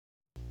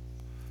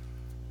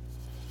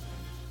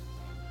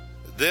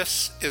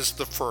This is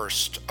the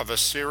first of a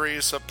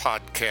series of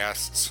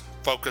podcasts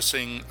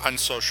focusing on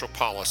social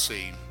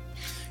policy.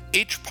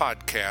 Each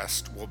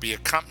podcast will be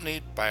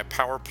accompanied by a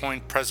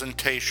PowerPoint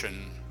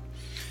presentation.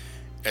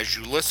 As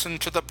you listen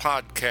to the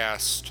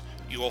podcast,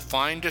 you will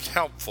find it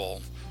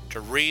helpful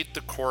to read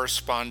the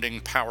corresponding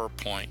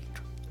PowerPoint.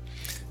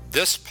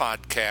 This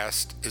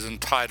podcast is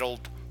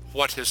entitled,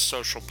 What is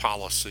Social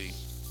Policy?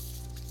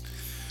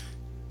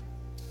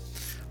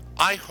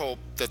 I hope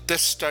that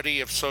this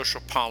study of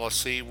social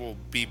policy will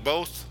be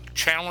both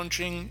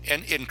challenging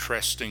and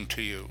interesting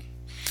to you.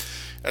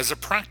 As a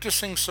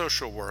practicing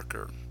social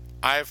worker,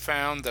 I have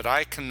found that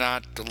I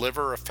cannot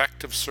deliver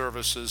effective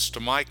services to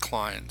my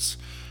clients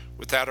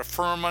without a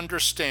firm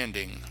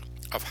understanding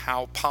of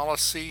how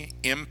policy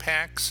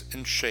impacts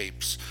and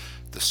shapes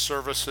the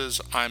services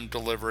I'm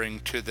delivering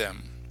to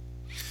them.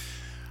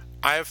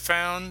 I have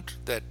found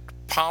that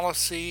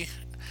policy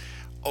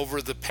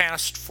over the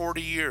past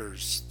 40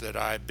 years that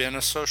I've been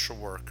a social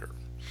worker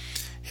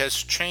has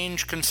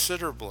changed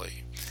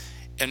considerably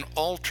and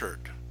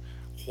altered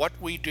what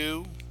we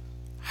do,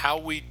 how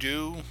we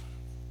do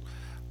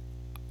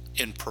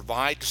and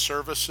provide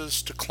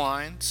services to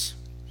clients,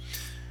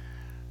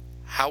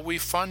 how we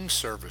fund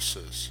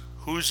services,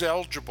 who's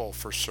eligible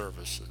for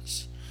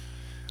services.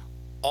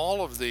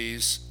 All of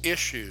these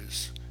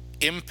issues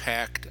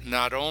impact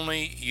not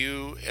only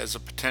you as a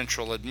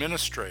potential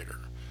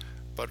administrator,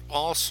 but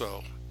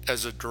also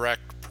as a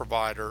direct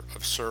provider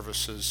of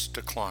services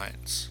to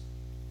clients.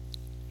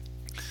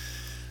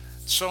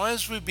 So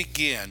as we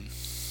begin,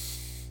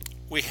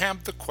 we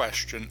have the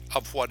question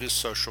of what is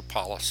social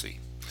policy.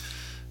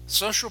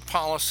 Social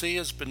policy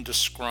has been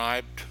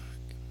described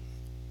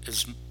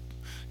as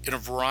in a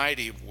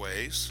variety of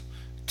ways.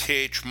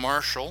 T.H.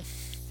 Marshall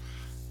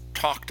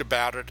talked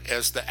about it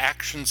as the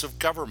actions of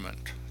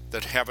government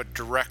that have a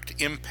direct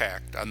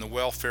impact on the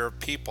welfare of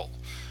people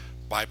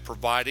by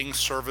providing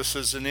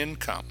services and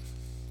income.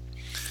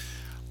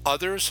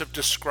 Others have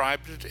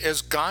described it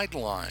as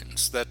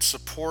guidelines that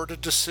support a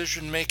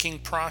decision-making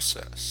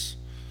process.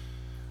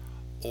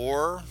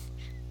 Or,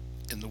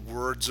 in the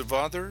words of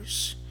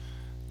others,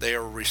 they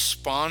are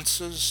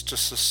responses to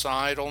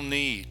societal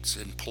needs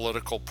and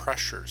political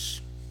pressures.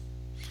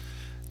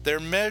 They're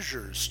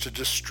measures to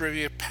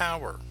distribute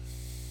power.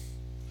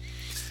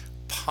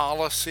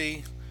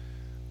 Policy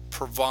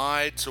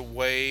provides a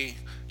way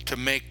to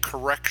make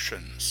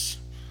corrections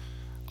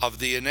of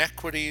the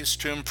inequities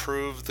to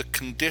improve the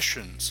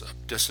conditions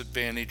of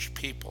disadvantaged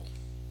people.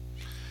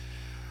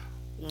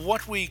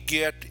 What we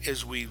get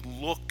as we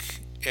look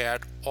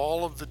at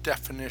all of the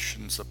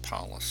definitions of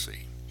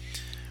policy,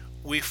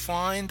 we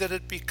find that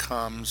it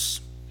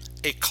becomes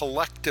a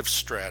collective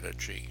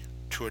strategy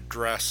to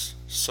address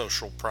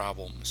social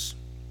problems.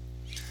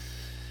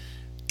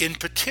 In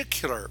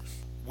particular,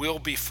 we'll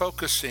be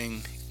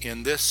focusing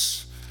in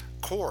this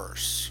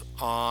course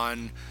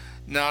on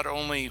not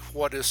only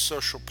what is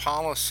social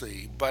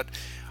policy, but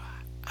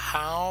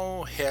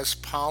how has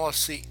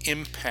policy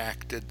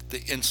impacted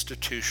the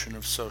institution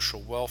of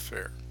social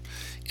welfare?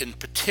 In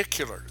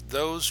particular,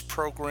 those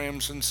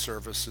programs and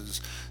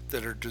services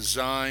that are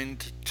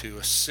designed to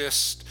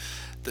assist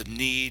the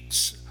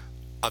needs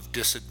of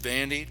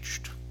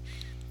disadvantaged,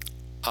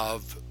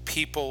 of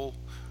people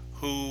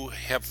who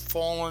have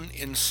fallen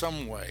in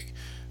some way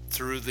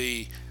through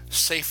the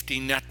safety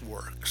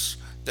networks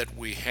that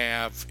we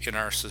have in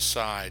our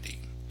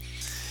society.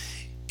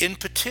 In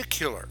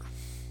particular,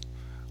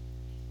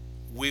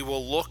 we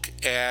will look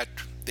at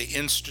the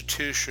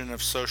institution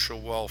of social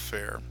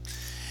welfare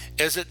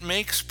as it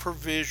makes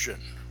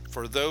provision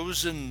for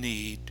those in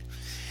need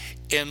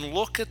and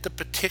look at the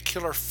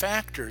particular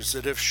factors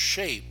that have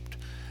shaped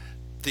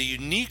the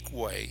unique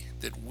way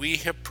that we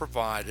have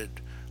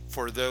provided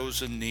for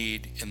those in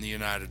need in the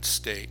United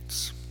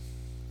States.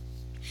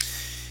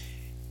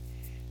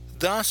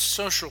 Thus,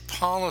 social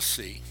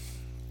policy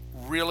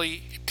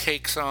really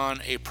takes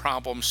on a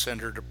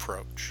problem-centered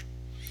approach.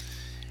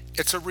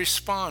 It's a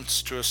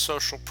response to a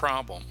social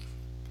problem.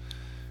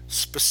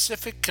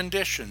 Specific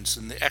conditions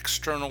in the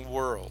external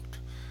world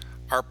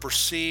are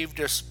perceived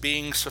as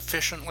being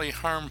sufficiently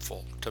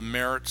harmful to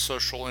merit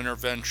social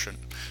intervention.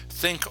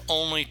 Think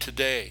only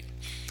today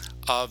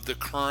of the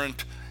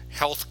current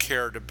health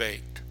care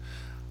debate.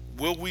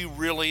 Will we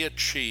really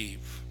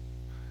achieve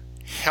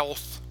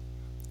health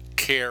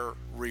care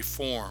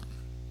reform?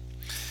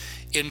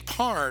 In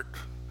part,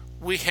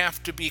 we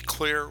have to be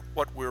clear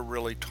what we're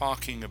really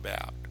talking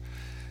about.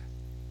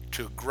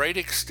 To a great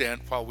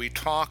extent, while we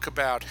talk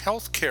about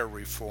health care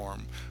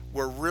reform,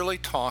 we're really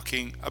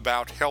talking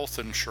about health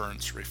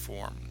insurance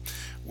reform.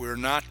 We're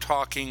not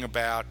talking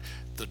about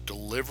the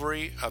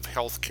delivery of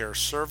health care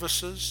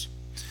services.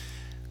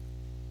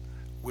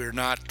 We're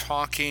not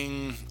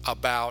talking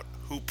about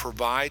who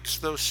provides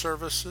those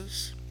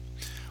services.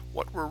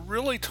 What we're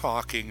really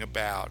talking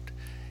about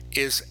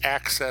is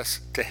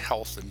access to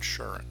health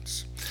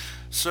insurance.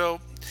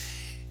 So,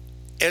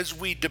 as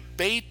we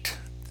debate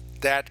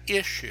that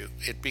issue,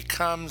 it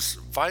becomes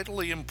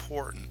vitally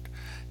important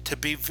to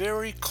be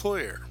very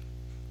clear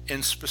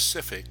and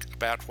specific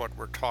about what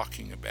we're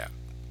talking about.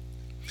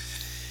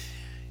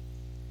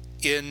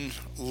 In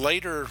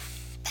later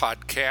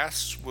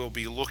podcasts, we'll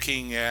be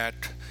looking at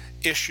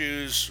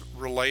issues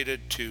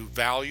related to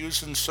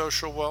values in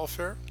social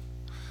welfare,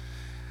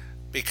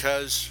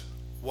 because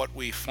what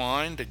we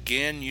find,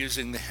 again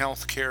using the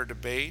healthcare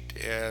debate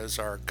as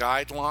our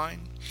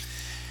guideline,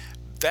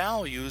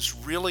 values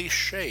really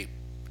shape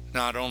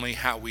not only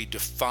how we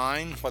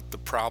define what the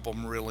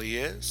problem really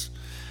is,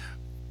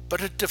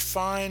 but it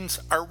defines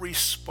our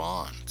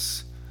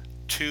response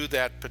to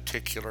that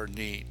particular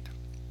need.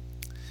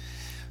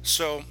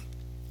 So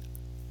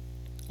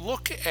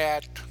look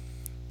at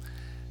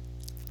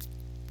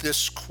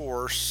this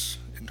course,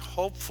 and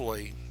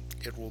hopefully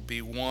it will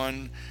be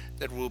one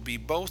that will be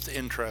both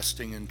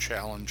interesting and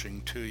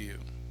challenging to you.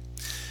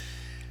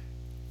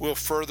 We'll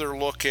further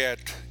look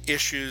at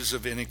issues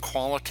of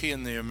inequality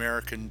in the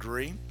American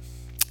dream,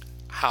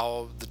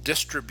 how the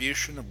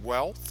distribution of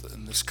wealth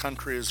in this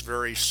country is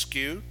very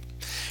skewed,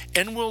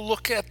 and we'll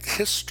look at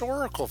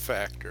historical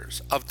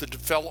factors of the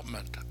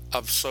development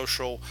of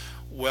social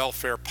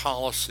welfare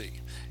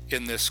policy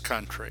in this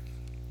country.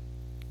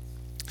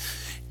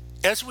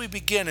 As we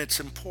begin, it's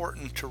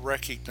important to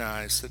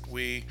recognize that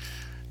we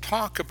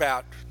talk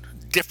about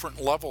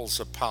different levels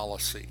of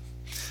policy.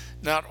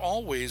 Not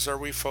always are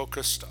we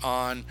focused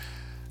on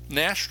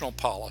national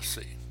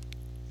policy,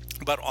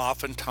 but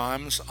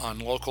oftentimes on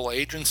local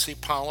agency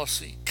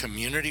policy,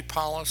 community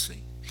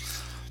policy,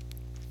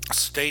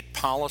 state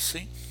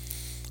policy.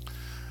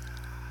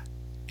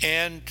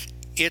 And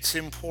it's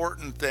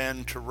important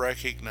then to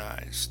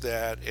recognize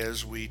that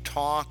as we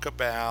talk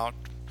about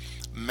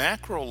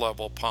macro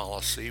level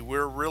policy,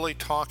 we're really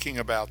talking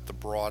about the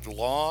broad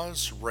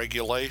laws,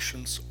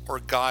 regulations, or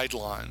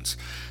guidelines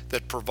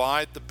that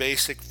provide the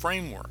basic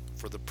framework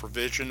for the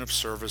provision of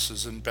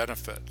services and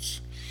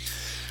benefits.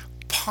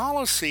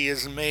 Policy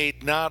is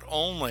made not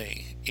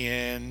only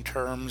in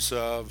terms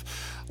of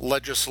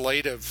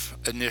legislative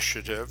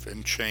initiative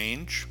and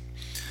change,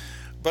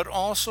 but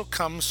also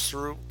comes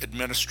through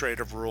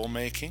administrative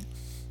rulemaking.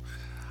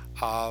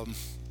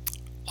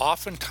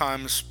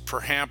 Oftentimes,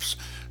 perhaps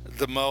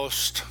the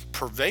most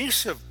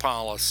pervasive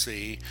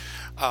policy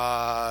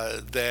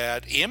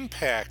that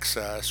impacts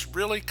us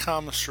really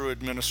comes through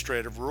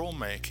administrative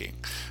rulemaking.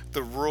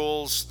 The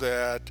rules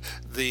that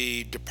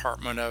the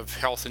Department of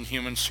Health and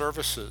Human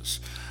Services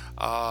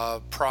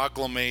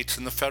proclamates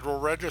in the Federal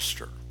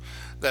Register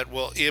that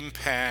will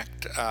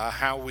impact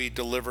how we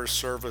deliver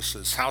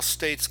services, how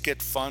states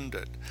get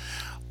funded,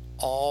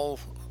 all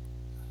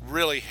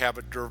really have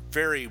a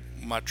very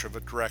much of a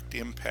direct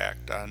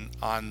impact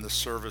on the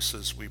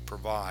services we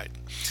provide.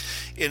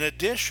 In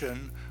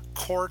addition,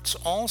 courts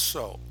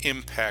also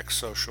impact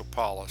social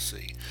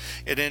policy,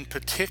 and in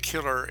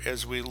particular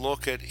as we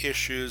look at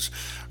issues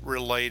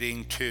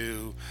relating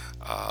to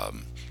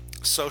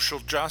social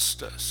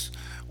justice,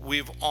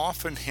 we've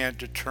often had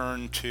to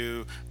turn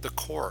to the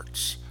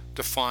courts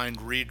to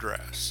find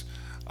redress.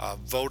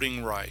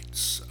 Voting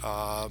rights,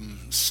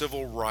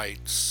 civil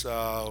rights,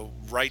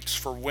 rights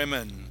for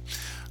women,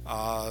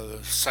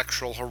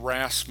 sexual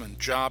harassment,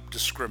 job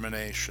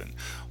discrimination.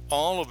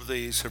 All of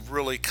these have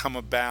really come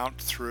about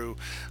through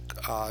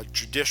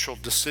judicial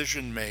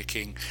decision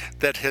making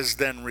that has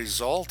then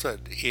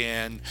resulted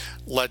in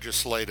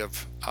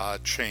legislative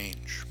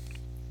change.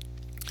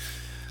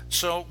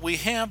 So we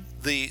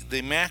have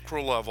the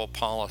macro level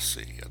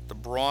policy at the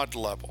broad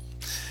level.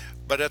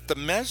 But at the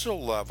meso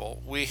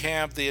level, we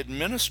have the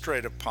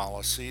administrative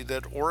policy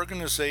that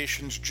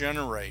organizations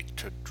generate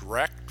to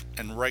direct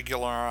and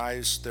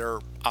regularize their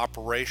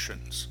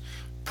operations,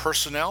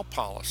 personnel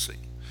policy,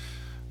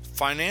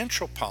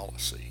 financial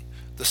policy,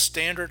 the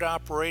standard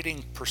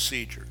operating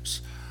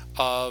procedures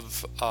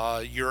of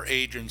your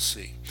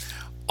agency,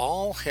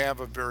 all have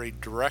a very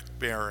direct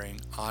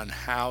bearing on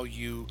how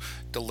you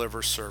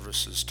deliver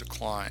services to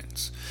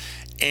clients.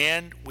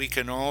 And we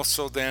can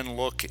also then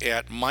look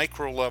at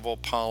micro-level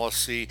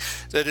policy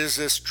that is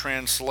this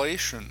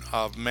translation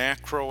of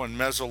macro and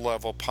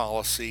meso-level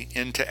policy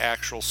into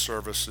actual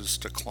services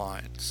to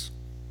clients.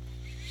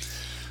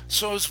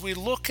 So as we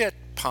look at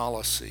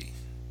policy,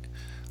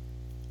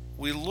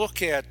 we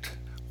look at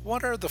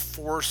what are the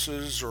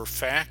forces or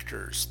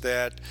factors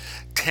that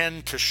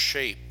tend to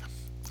shape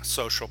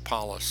social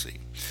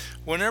policy.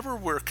 Whenever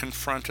we're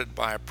confronted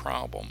by a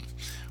problem,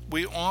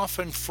 we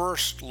often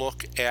first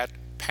look at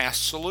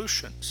past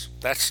solutions.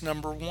 That's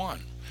number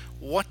one.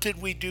 What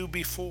did we do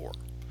before?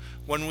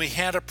 When we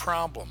had a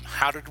problem,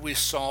 how did we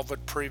solve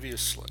it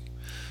previously?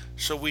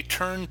 So we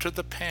turn to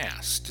the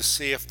past to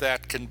see if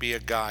that can be a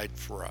guide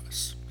for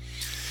us.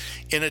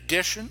 In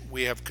addition,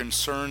 we have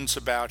concerns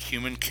about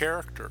human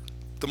character,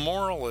 the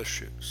moral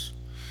issues.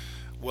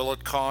 Will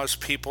it cause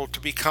people to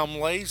become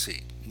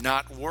lazy,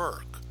 not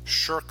work,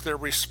 shirk their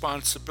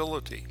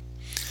responsibility?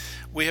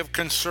 We have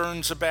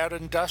concerns about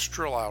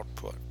industrial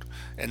output,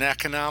 an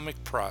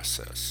economic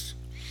process.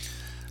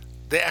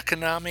 The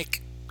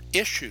economic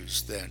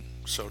issues then,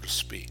 so to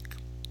speak.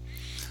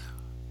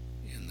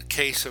 In the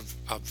case of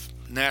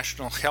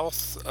national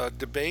health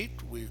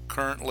debate. We're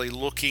currently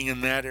looking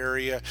in that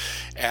area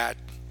at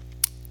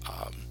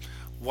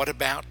what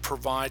about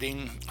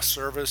providing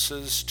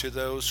services to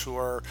those who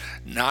are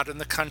not in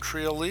the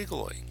country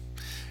illegally?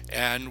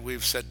 And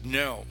we've said,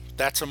 no,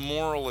 that's a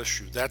moral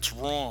issue. That's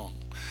wrong.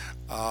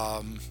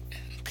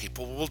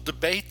 People will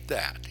debate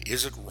that.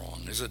 Is it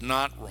wrong? Is it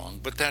not wrong?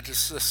 But that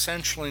is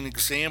essentially an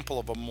example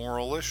of a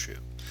moral issue.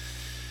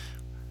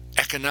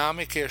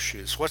 Economic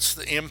issues. What's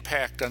the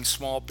impact on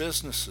small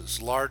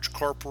businesses, large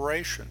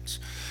corporations?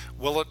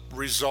 Will it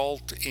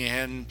result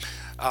in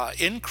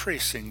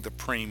increasing the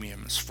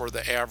premiums for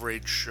the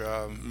average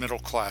middle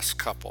class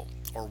couple?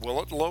 Or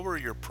will it lower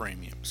your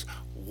premiums?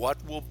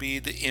 What will be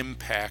the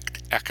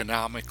impact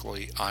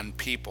economically on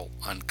people,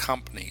 on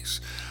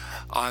companies,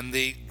 on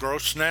the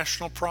gross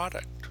national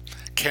product?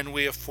 Can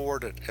we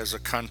afford it as a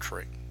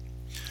country?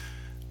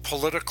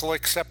 Political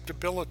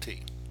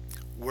acceptability.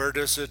 Where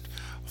does it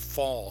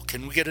fall?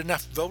 Can we get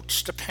enough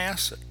votes to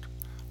pass it?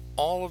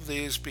 All of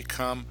these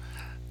become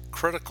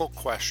critical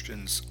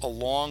questions,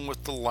 along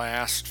with the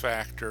last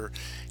factor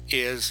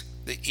is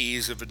the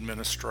ease of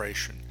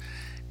administration.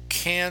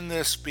 Can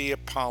this be a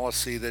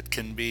policy that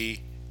can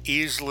be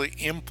easily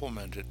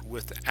implemented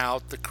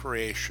without the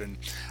creation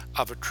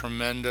of a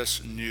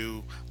tremendous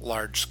new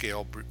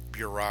large-scale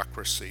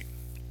bureaucracy?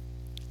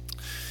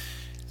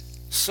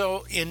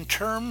 So in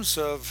terms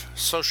of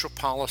social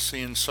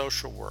policy and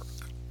social work,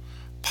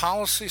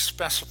 policy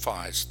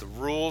specifies the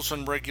rules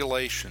and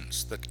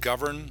regulations that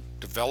govern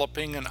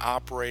developing and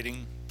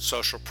operating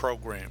social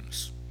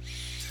programs.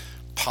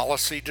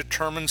 Policy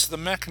determines the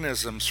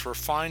mechanisms for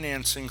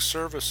financing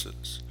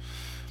services.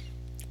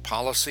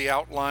 Policy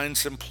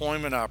outlines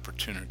employment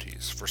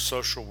opportunities for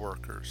social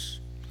workers,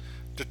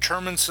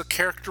 determines the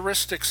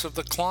characteristics of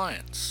the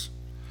clients,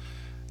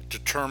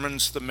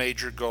 determines the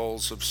major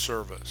goals of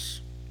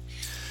service.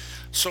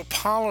 So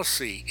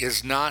policy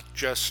is not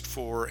just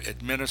for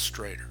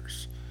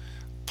administrators.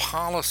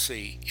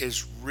 Policy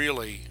is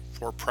really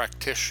for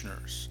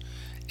practitioners.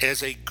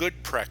 As a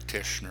good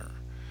practitioner,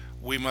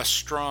 we must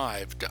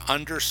strive to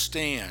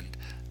understand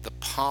the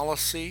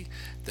policy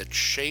that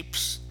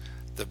shapes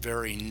the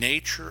very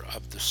nature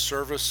of the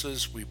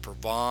services we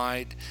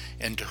provide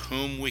and to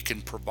whom we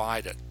can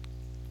provide it.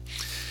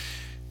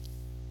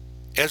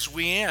 As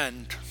we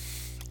end,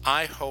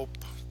 I hope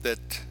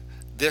that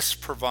this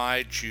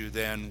provides you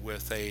then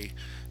with a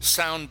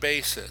sound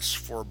basis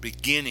for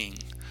beginning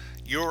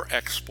your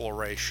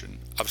exploration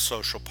of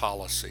social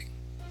policy.